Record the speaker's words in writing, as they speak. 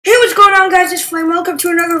on, guys? It's Flame. Welcome to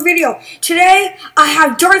another video. Today I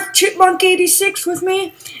have DarthChipmunk86 with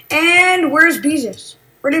me, and where's Beezus?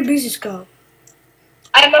 Where did Beezus go?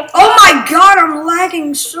 Oh my God, I'm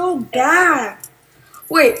lagging so bad.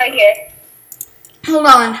 Wait. Right here. Hold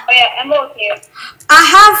on. Oh yeah, Emerald's here. I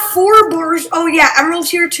have 4 bars. Oh yeah,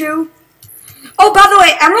 Emerald's here too. Oh, by the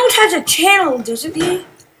way, Emerald has a channel, doesn't he?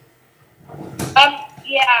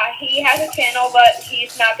 Yeah, he has a channel, but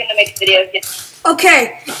he's not gonna make videos yet.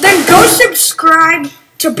 Okay, then go subscribe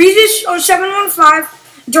to Beezus0715,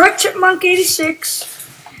 DarthChipmunk86,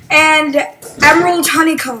 and Emerald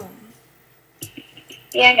Honeycomb.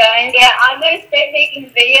 Yeah, guys. Yeah, I'm gonna start making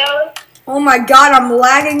videos. Oh my God, I'm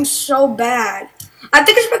lagging so bad. I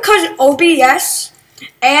think it's because OBS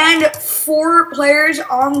and 4 players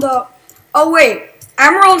on the... Oh wait,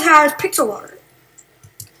 Emerald has pixel art.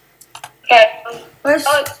 Okay.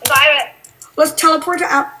 Let's teleport to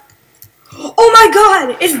out. Oh my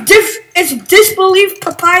God! It's Disbelief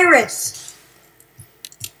Papyrus.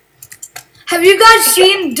 Have you guys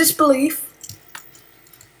seen Disbelief?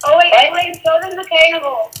 Oh wait, show them the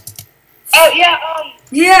carnival. Oh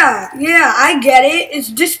yeah, Yeah, I get it. It's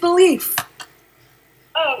Disbelief.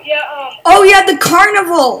 Oh yeah, the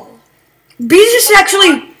carnival. Beezus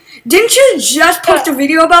actually, didn't you just post a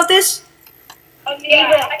video about this?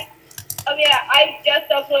 I just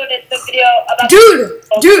uploaded the video about.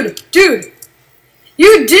 Dude,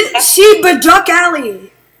 you didn't see Baduck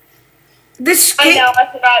Alley. I know, I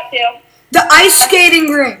forgot to. The ice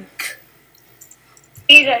skating rink.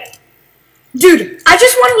 Beezus. Dude, I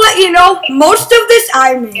just want to let you know, most of this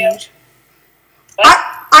I made.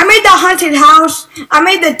 I made the haunted house. I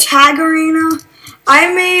made the tag arena.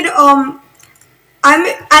 I made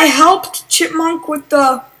I helped Chipmunk with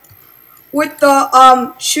the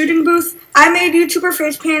shooting booth. I made YouTuber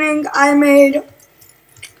face painting. I made...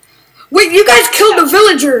 Wait, you guys killed the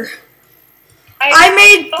villager. I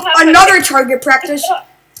made another target practice.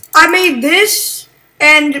 I made this,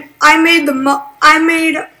 and I made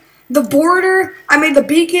the border. I made the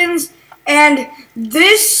beacons, and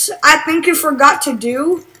this I think you forgot to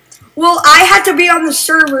do. Well, I had to be on the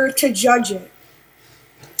server to judge it.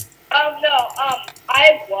 I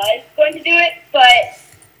was going to do it, but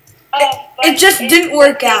it just didn't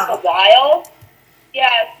work out. A while. Yeah,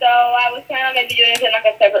 so I was planning on maybe doing it in like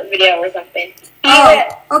a separate video or something. Oh,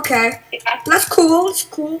 okay. Yeah. That's cool. It's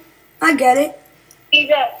cool. I get it.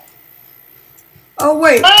 Beezus. Oh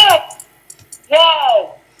wait. Oh!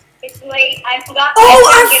 Whoa! It's late. I forgot. Oh,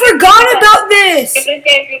 I forgot about this. If it's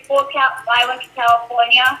going to be full count, I went to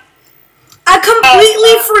California. I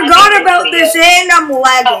completely forgot about this, and I'm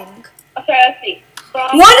lagging. Okay, let's see. Why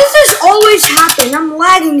does this always happen? I'm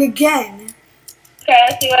lagging again. Okay,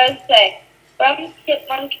 let's see what I say. From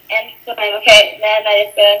Chipmunk and Slime. Okay, then I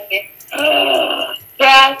just go here.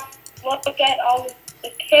 Guys, look at all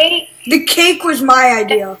the cake. The cake was my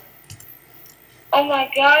idea. Oh my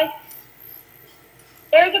God.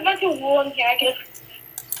 There's a bunch of wool in here. I can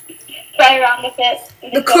just play around with it.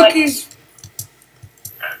 The cookies.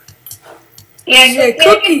 Yeah, the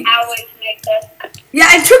cookies. Hours to make this.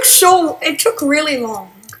 Yeah, it took really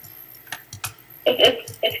long.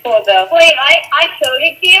 It's cool though. Wait, I showed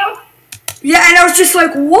it to you? Yeah, and I was just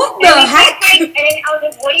like, what the heck? And then I was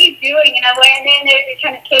like, what are you doing? And I went in there and there's a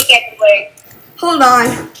ton of cake everywhere. Hold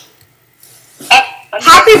on.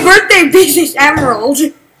 Happy birthday, Beezus Emerald.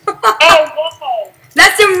 Oh, whoa.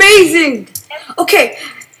 That's amazing. Okay.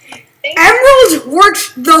 Emerald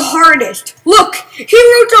worked the hardest. Look, he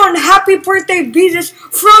wrote down Happy Birthday Beezus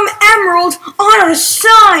from Emerald on a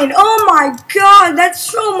sign. Oh my God, that's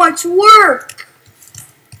so much work.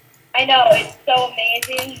 I know, it's so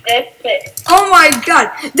amazing. Oh my God,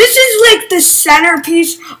 this is like the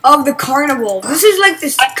centerpiece of the carnival. This is like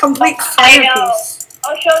this complete centerpiece. I know.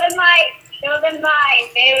 Oh, show them my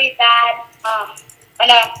very bad,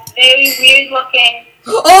 very weird looking.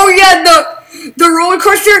 Oh yeah, the roller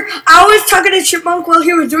coaster. I was talking to Chipmunk while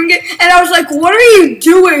he was doing it, and I was like, "What are you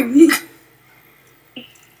doing?"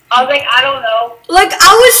 I was like, I don't know. Like,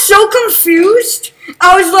 I was so confused.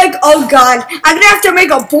 I was like, "Oh God, I'm gonna have to make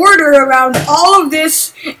a border around all of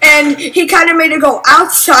this," and he kind of made it go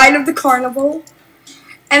outside of the carnival,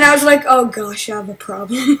 and I was like, "Oh gosh, I have a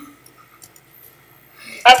problem."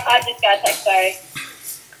 I just got a text. Sorry.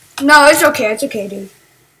 No, it's okay. It's okay, dude.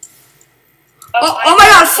 Oh my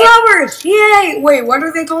God, flowers! Yay! Wait, what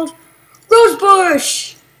are they called?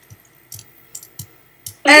 Rosebush!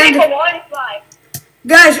 And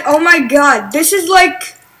guys, oh my God, this is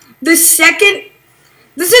like the second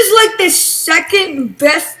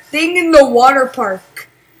best thing in the water park.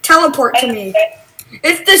 Teleport to me.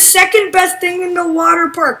 It's the second best thing in the water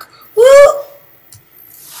park. Woo!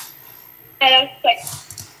 And I was like,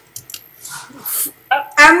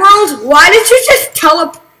 Emerald, why did you just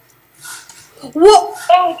teleport? Well,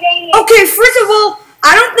 oh, dang it. okay, first of all,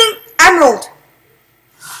 I don't think Emerald.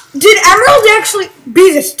 Did Emerald actually...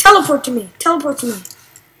 Beezus, teleport to me. Teleport to me.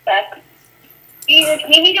 Beezus,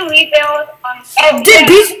 we need to rebuild on... Oh,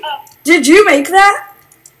 Did you make that?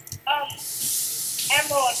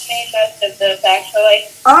 Emerald made most of this, actually.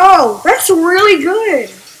 Oh, that's really good.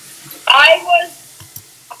 I was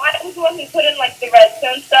the one who put in, like, the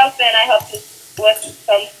redstone stuff, and I helped with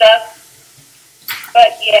some stuff.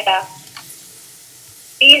 But, yeah.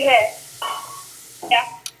 Beezus. Yeah.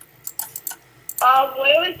 What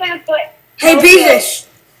was gonna put? Hey, Beezus.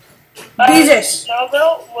 Beezus. No,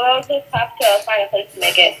 we'll just have to find a place to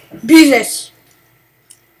make it. Beezus.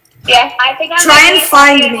 Yeah, I think I'm try and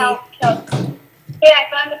find me. Yeah, I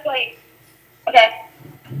found the place. Okay.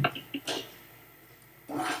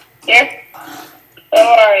 Here. Where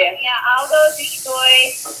are you? Yeah, I'll go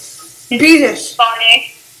destroy. Beezus.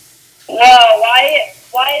 Funny. Whoa,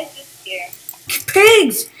 why is this here?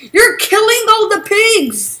 Pigs! You're killing all the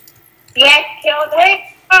pigs! Yes, kill them. Wait,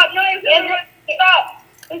 stop, no,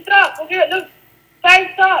 stop. Okay, look, guys,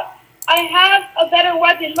 stop. I have a better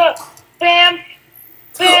weapon, look. Bam,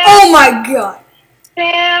 bam. Oh my god.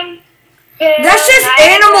 Bam, bam. That's just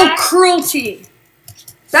animal cruelty.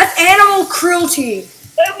 That's animal cruelty.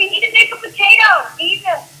 But we need to make a potato,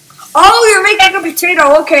 Jesus. Oh, you're making a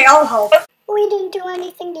potato. Okay, I'll help. We didn't do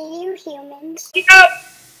anything to you humans. Yeah.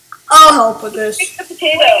 I'll help with this. Make the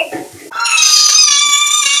potato.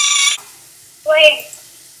 Wait.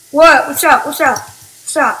 What? What's up? What's up?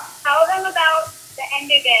 What's up? Tell them about the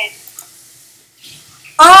Ender Gang.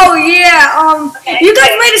 Oh yeah. Okay. You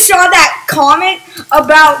guys might have saw that comment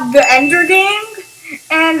about the Ender Gang,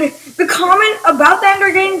 and the comment about the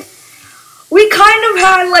Ender Gang, we kind of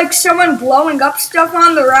had like someone blowing up stuff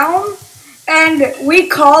on the realm, and we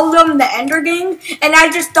called them the Ender Gang, and I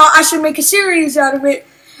just thought I should make a series out of it.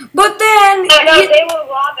 But then... No, they were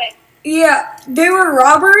robbing. Yeah, they were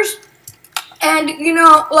robbers. And, you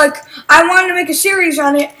know, like, I wanted to make a series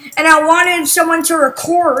on it, and I wanted someone to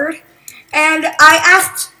record. And I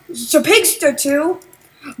asked Zapigster to,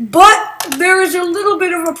 but there was a little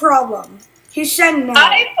bit of a problem. He said no.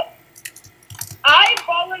 I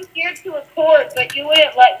volunteered to record, but you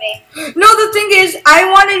wouldn't let me. No, the thing is, I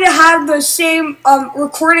wanted to have the same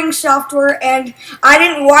recording software, and I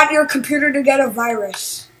didn't want your computer to get a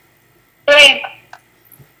virus. But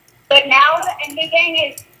now the Ender Gang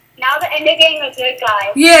is good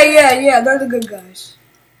guys. Yeah, they're the good guys.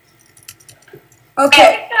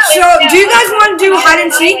 Okay, so do you guys want to do hide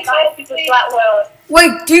and seek?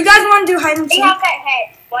 Wait, do you guys want to do hide and seek? You have that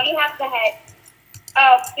head. Why do you have the head?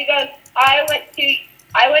 Oh, because I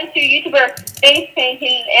went to YouTuber face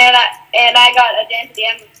painting and I got a dance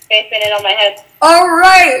face painted on my head.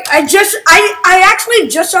 Alright, I actually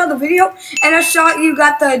just saw the video and I saw you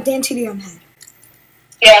got the Dantedium head.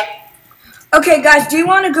 Yeah. Okay guys, do you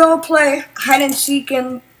want to go play hide and seek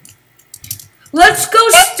and let's go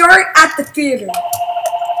start at the theater.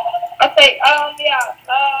 Okay, let's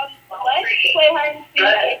play hide and seek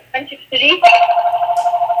at Adventure City.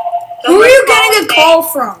 Who are you getting a call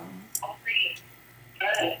from?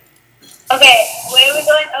 Okay, where are we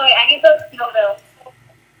going? Oh wait, I need to go to Snowville.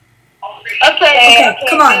 Okay,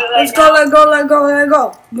 come on. Let's go.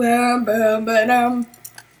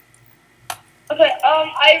 Okay,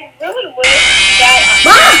 I really wish that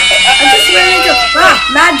I just ran into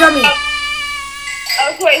mad dummy.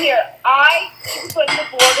 Okay, wait here. I put the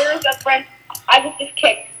borders of French. I was just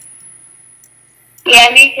kicked. Yeah,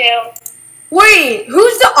 me too. Wait,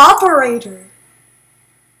 who's the operator?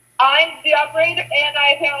 I'm the operator, and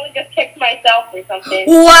I apparently just kicked myself or something.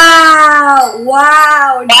 Wow.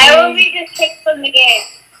 Why were we just kicked from the game?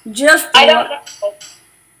 I don't know.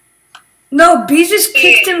 No, Beezus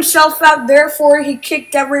kicked himself out, therefore he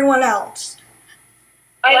kicked everyone else.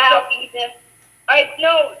 Wow, Beezus.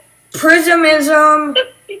 No. Prismism.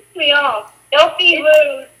 Just pissed me off. Don't be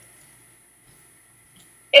rude.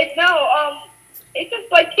 It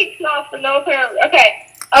just like kicks me off for no apparent. Okay.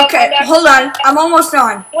 Okay, hold on. I'm almost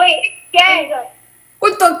on. Wait, gang.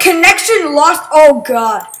 With the connection lost. Oh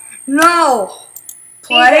god. No.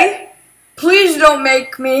 Play? Please don't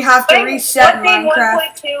make me have to reset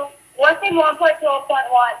Minecraft.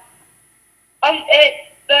 1.2.1. It's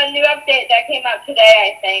the new update that came out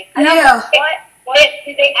today, I think. Yeah.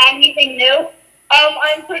 Did they add anything new?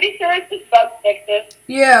 I'm pretty sure it's just bug fixes.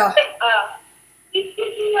 Yeah. He's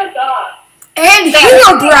kicking my dog. And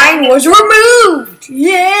Herobrine was removed!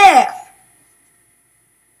 Yeah!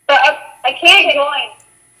 But I can't join.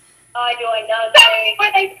 Oh, I joined.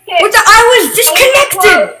 I was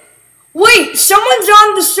disconnected! Wait, someone's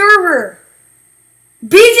on the server.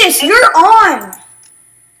 Beezus, you're on.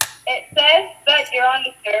 It says that you're on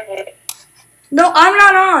the server. No, I'm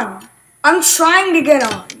not on. I'm trying to get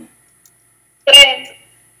on. Then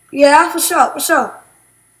Yeah, what's up? What's up?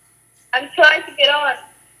 I'm trying to get on,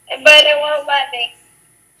 but it won't let me.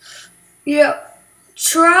 Yeah.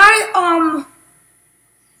 Try,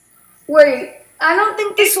 wait. I don't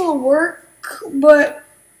think this will work, but,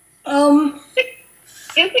 You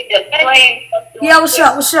can just explain. yeah, what's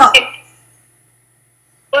up? What's up?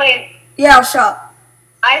 Explain. Yeah, what's up?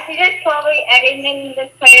 I suggest probably editing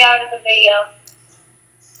this part out of the video.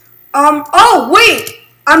 Oh, wait.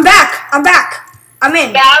 I'm back. I'm back. I'm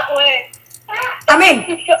in. That way. I'm in.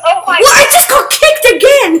 Oh my Well, I just got kicked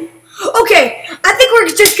again. Okay, I think we're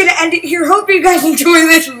just gonna end it here. Hope you guys enjoy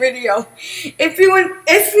this video. If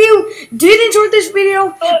you did enjoy this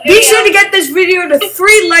video, be sure to get this video to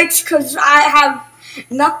 3 likes because I have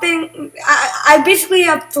nothing. I basically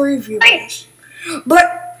have 3 viewers.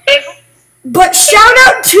 But shout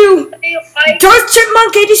out to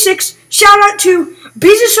DarthChipmunk86. Shout out to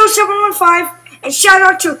Beezus0715, and shout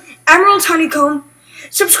out to Emerald Honeycomb.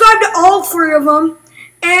 Subscribe to all 3 of them,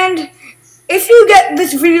 and if you get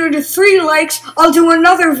this video to 3 likes, I'll do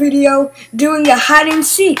another video doing a hide and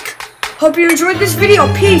seek. Hope you enjoyed this video.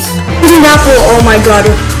 Peace. Apple, oh my god,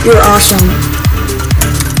 you're awesome.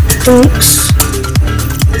 Thanks.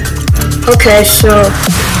 Okay, so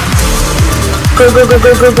go.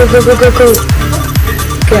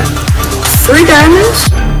 Get 3 diamonds.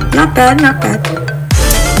 Not bad, not bad.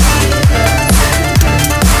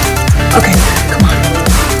 Okay, come on.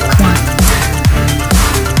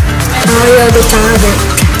 I the target.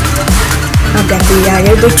 I've got the eye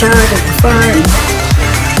of the target. Fire.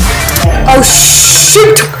 Oh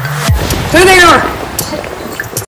shoot! There they are!